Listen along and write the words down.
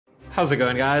How's it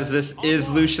going, guys? This is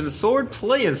Lucian the Sword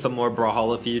playing some more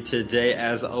Brawlhalla for you today.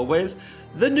 As always,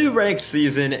 the new ranked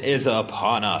season is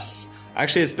upon us.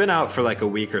 Actually, it's been out for like a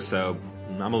week or so.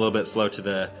 I'm a little bit slow to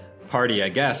the party, I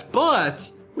guess, but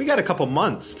we got a couple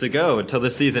months to go until the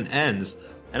season ends.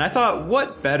 And I thought,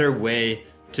 what better way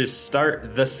to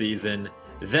start the season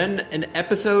than an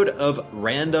episode of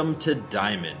Random to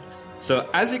Diamond. So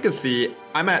as you can see,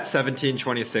 I'm at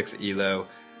 1726 ELO.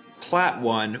 Plat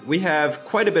 1, we have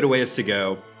quite a bit of ways to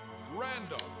go.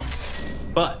 Random.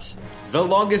 But the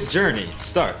longest journey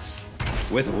starts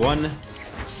with one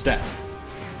step,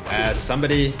 as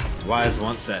somebody wise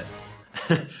once said.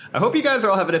 I hope you guys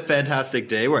are all having a fantastic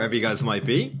day wherever you guys might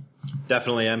be.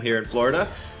 Definitely am here in Florida.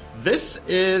 This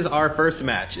is our first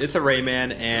match. It's a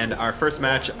Rayman, and our first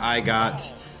match I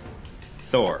got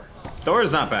Thor. Thor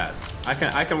is not bad.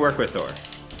 I can work with Thor.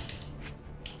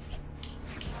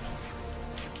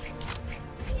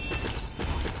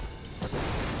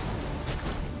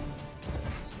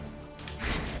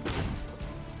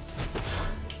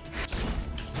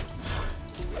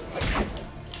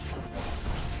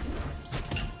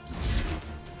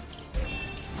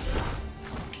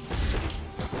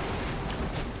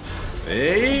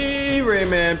 Hey,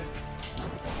 Rayman.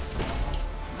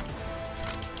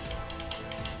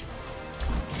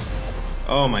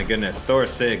 Oh my goodness, Thor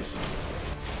Sigs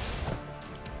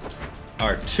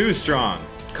are too strong.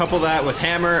 Couple that with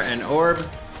Hammer and Orb,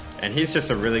 and he's just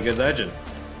a really good legend.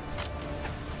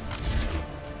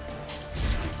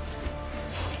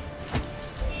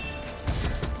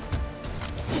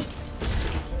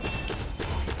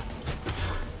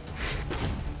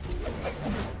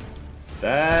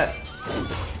 That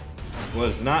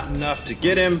was not enough to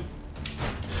get him,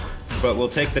 but we'll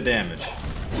take the damage.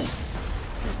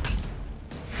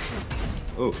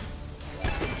 Oof.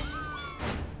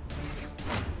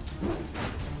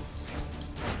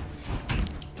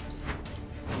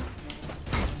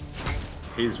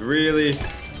 He's really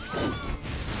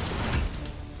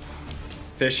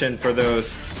fishing for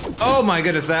those. Oh my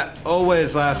goodness, that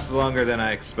always lasts longer than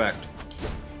I expect.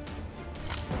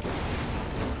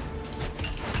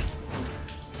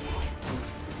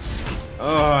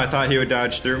 Oh, I thought he would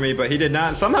dodge through me, but he did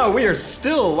not. Somehow we are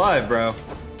still alive, bro.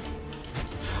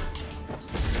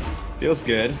 Feels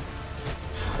good.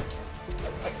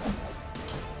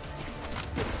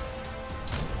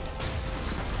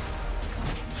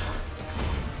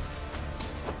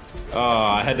 Oh,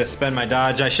 I had to spend my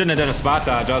dodge. I shouldn't have done a spot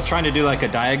dodge. I was trying to do like a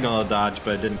diagonal dodge,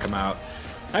 but it didn't come out.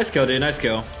 Nice kill, dude. Nice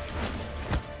kill.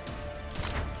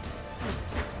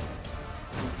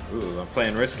 Ooh, I'm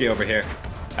playing risky over here.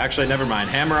 Actually, never mind.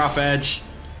 Hammer off edge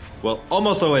will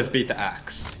almost always beat the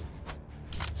axe.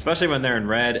 Especially when they're in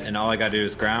red and all I gotta do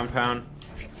is ground pound.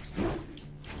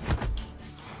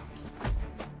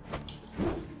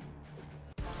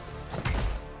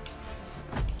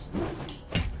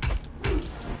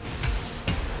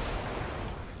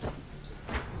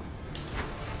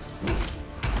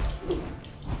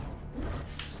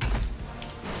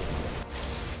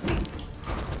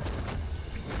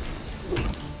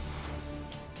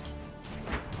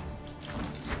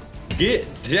 Get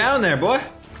down there, boy!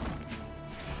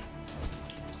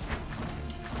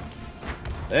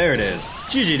 There it is.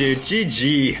 GG, dude.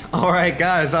 GG. Alright,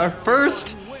 guys. Our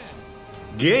first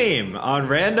game on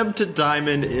Random to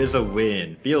Diamond is a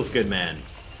win. Feels good, man.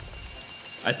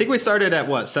 I think we started at,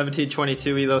 what,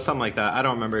 1722 ELO? Something like that. I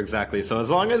don't remember exactly. So as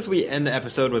long as we end the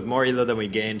episode with more ELO than we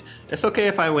gained, it's okay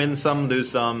if I win some, lose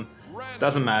some.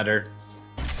 Doesn't matter.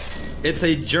 It's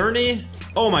a journey.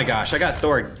 Oh my gosh, I got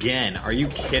Thor again. Are you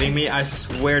kidding me? I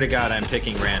swear to God I'm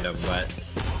picking random, but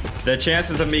the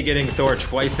chances of me getting Thor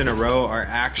twice in a row are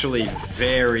actually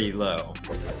very low.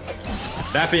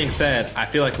 That being said, I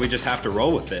feel like we just have to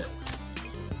roll with it.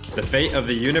 The fate of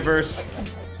the universe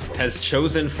has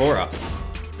chosen for us.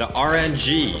 The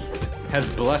RNG has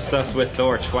blessed us with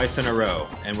Thor twice in a row,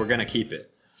 and we're gonna keep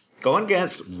it. Going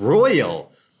against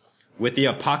Royal with the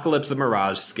Apocalypse of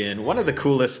Mirage skin, one of the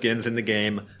coolest skins in the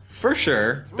game. For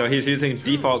sure, though he's using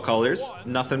default colors.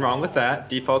 Nothing wrong with that.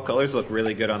 Default colors look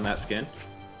really good on that skin.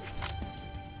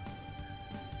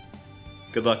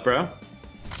 Good luck, bro.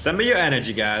 Send me your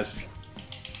energy, guys.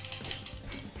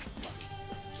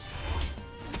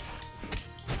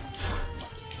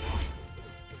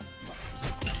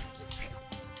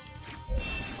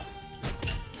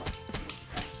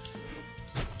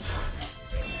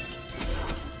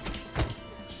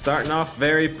 Starting off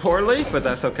very poorly, but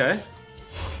that's okay.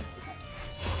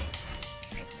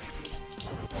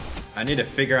 I need to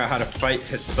figure out how to fight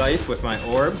his scythe with my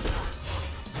orb.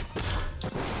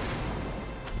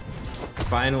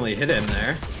 Finally hit him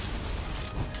there.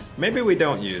 Maybe we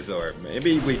don't use orb.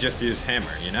 Maybe we just use hammer,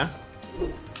 you know?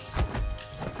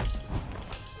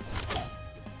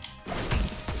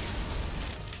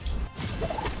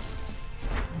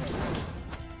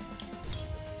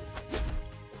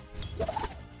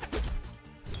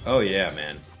 Oh yeah,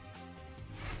 man.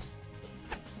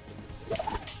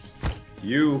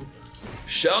 You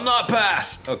shall not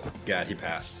pass! Oh god, he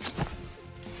passed.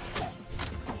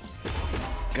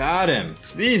 Got him!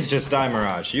 Please just die,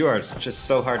 Mirage. You are just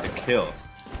so hard to kill.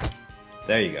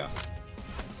 There you go.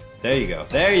 There you go.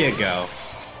 There you go.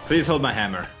 Please hold my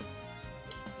hammer.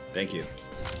 Thank you.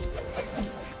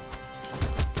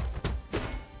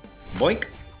 Boink!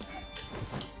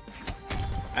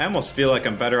 I almost feel like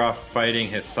I'm better off fighting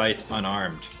his scythe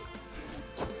unarmed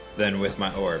than with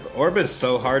my orb. Orb is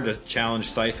so hard to challenge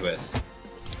scythe with.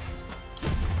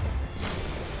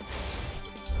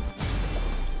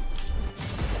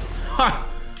 Ha!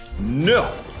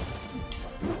 No!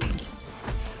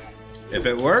 If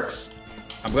it works,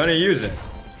 I'm gonna use it.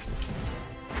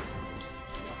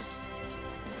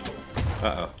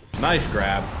 Uh-oh. Nice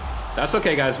grab. That's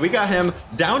okay, guys. We got him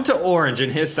down to orange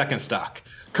in his second stock.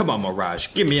 Come on, Mirage.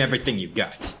 Give me everything you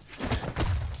got.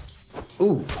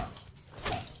 Ooh.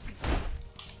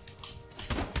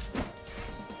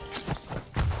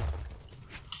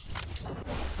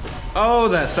 Oh,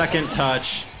 that second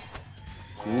touch.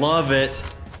 Love it.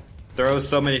 Throws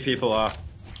so many people off.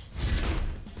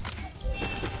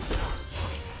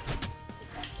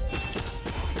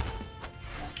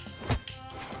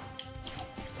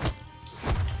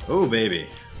 Ooh, baby.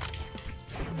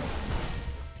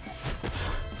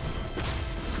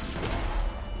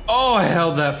 Oh, I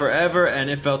held that forever and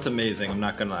it felt amazing, I'm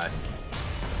not gonna lie.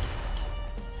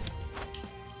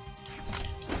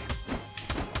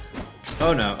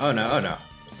 Oh no, oh no, oh no.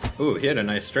 Ooh, he had a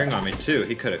nice string on me too.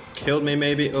 He could have killed me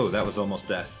maybe. Oh, that was almost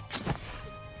death.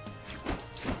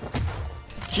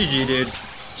 GG, dude.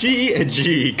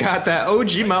 GG. Got that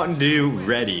OG Mountain Dew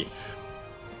ready.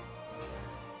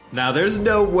 Now, there's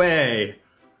no way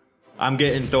I'm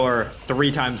getting Thor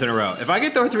 3 times in a row. If I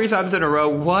get Thor 3 times in a row,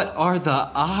 what are the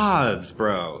odds,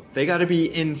 bro? They gotta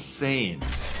be insane.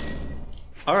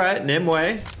 Alright,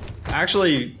 Nimue.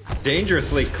 Actually,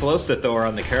 dangerously close to Thor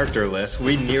on the character list.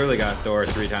 We nearly got Thor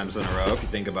 3 times in a row, if you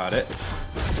think about it.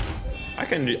 I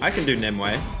can do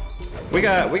Nimue. We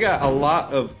got a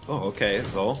lot of... Oh, okay,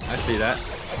 Zol. I see that.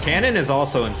 Cannon is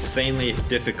also insanely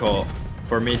difficult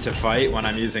for me to fight when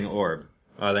I'm using Orb.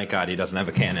 Oh, thank God he doesn't have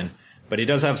a cannon. But he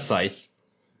does have Scythe.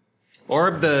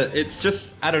 Orb, it's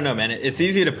just... I don't know, man. It's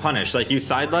easy to punish. Like, you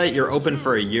sidelight, you're open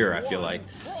for a year, I feel like.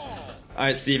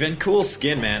 Alright, Steven. Cool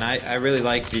skin, man. I really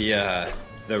like the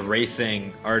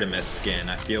racing Artemis skin.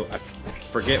 I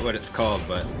forget what it's called,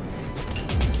 but...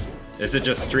 Is it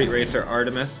just Street Racer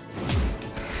Artemis?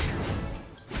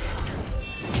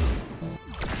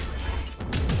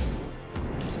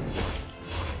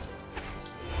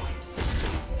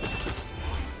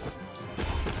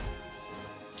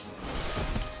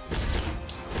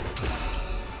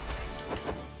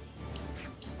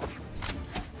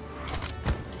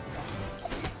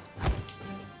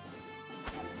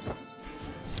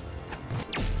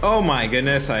 Oh my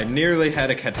goodness, I nearly had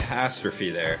a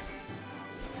catastrophe there.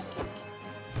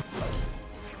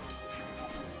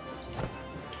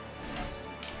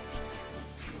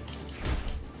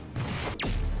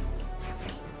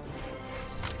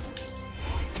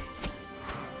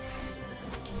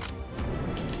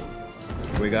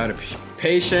 We gotta be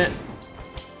patient.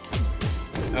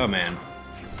 Oh man.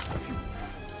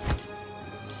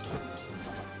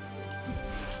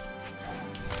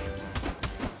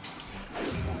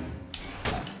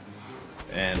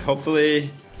 And hopefully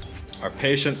our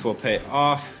patience will pay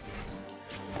off.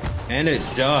 And it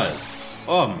does.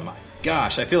 Oh my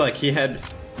gosh, I feel like he had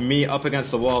me up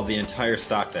against the wall the entire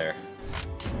stock there.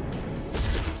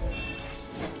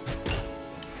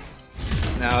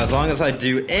 Now, as long as I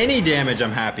do any damage,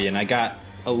 I'm happy, and I got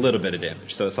a little bit of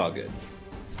damage, so it's all good.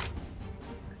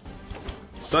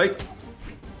 Psych!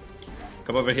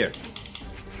 Come over here.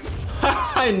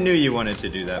 I knew you wanted to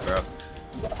do that, bro.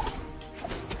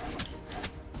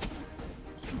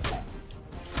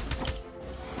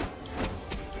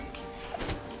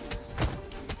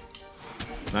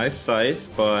 Nice scythe,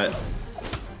 but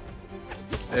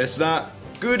it's not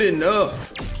good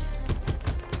enough.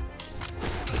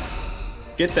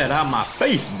 Get that out of my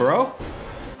face, bro.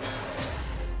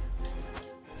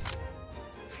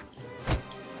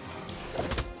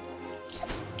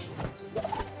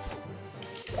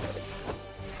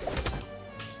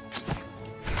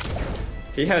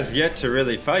 He has yet to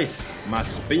really face my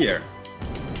spear.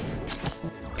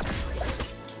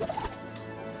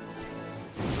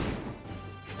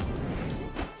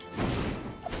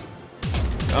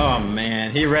 Oh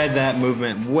man, he read that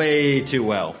movement way too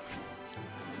well.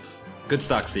 Good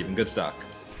stock, Steven, good stock.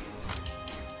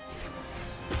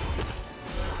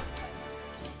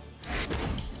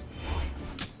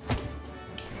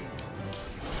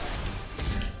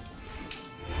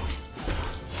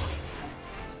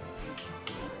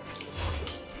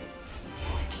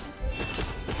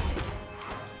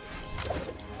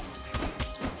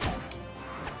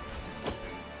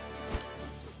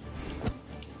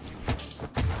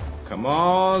 Come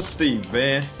on, Steve,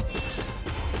 man.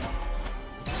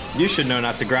 You should know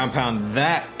not to ground pound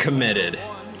that committed.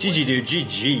 GG, dude,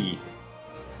 GG.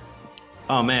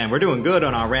 Oh man, we're doing good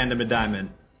on our random to diamond.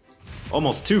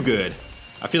 Almost too good.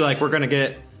 I feel like we're gonna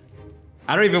get...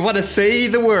 I don't even want to say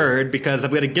the word because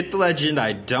I'm gonna get the legend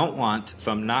I don't want,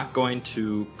 so I'm not going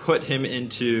to put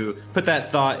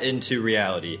that thought into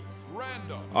reality.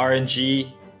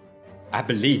 RNG, I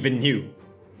believe in you.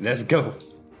 Let's go.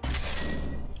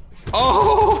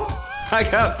 Oh, I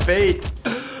got fate.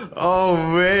 Oh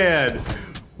man,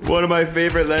 one of my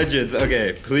favorite legends.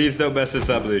 Okay, please don't mess this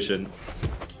up, Lucian.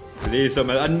 Please don't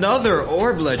mess. Another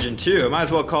orb legend too. I might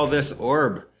as well call this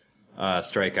orb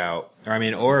strikeout, or I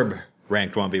mean orb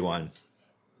ranked 1v1.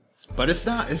 But it's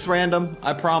not. It's random.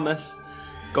 I promise.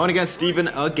 Going against Steven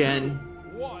again.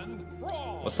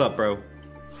 What's up, bro?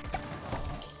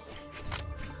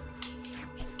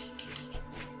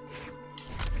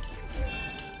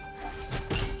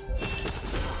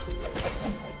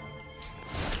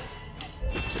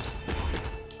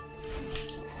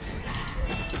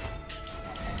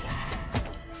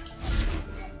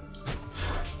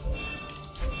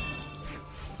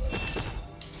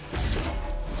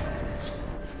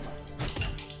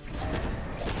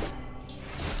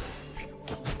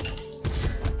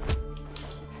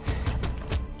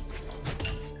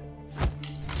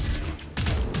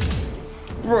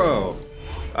 Bro,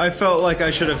 I felt like I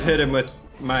should have hit him with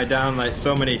my downlight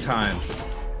so many times.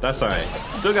 That's alright.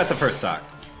 Still got the first stock.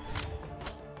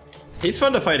 He's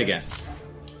fun to fight against.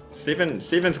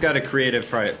 Steven's got a creative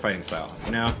fighting style,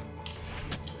 you know?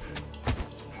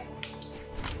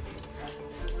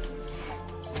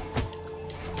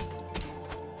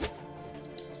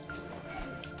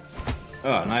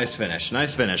 Oh, nice finish.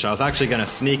 Nice finish. I was actually gonna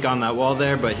sneak on that wall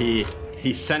there, but he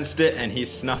sensed it and he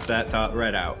snuffed that thought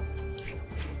right out.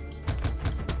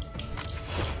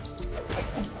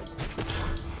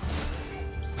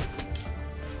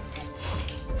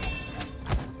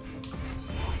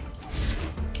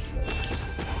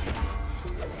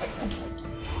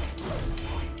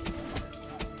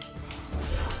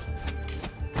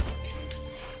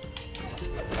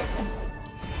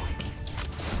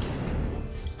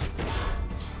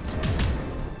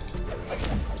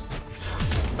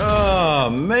 Oh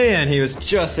man, he was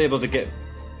just able to get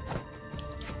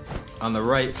on the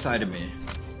right side of me.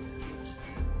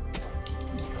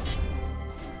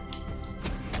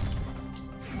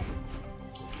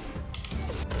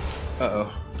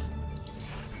 Uh-oh.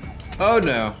 Oh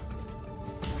no.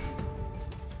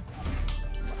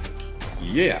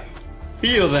 Yeah.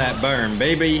 Feel that burn,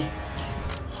 baby.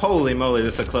 Holy moly,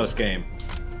 this is a close game.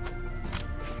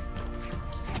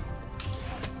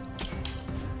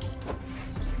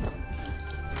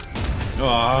 Oh,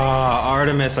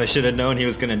 Artemis, I should have known he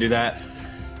was going to do that.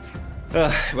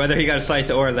 Whether he got a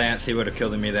scythe or lance, he would have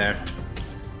killed me there.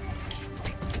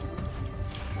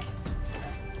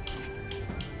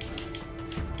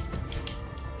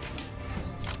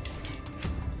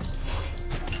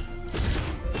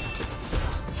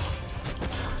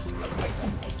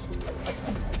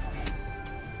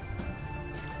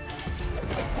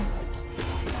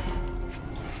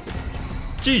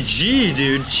 GG,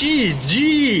 dude.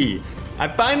 GG. I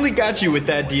finally got you with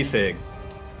that D-Sig.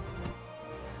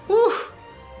 Whew.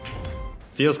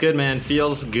 Feels good, man.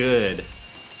 Feels good.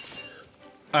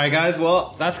 Alright, guys.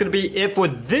 Well, that's going to be it for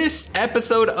this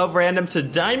episode of Random to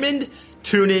Diamond.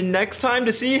 Tune in next time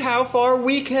to see how far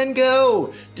we can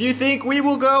go. Do you think we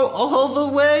will go all the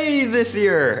way this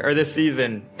year? Or this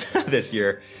season? This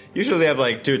year. Usually they have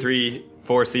like 2, 3,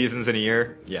 4 seasons in a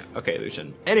year. Yeah, okay,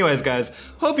 Lucian. Anyways, guys,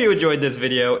 hope you enjoyed this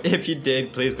video. If you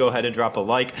did, please go ahead and drop a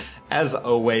like. As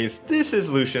always, this is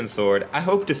Lucian Sword. I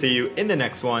hope to see you in the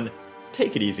next one.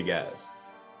 Take it easy, guys.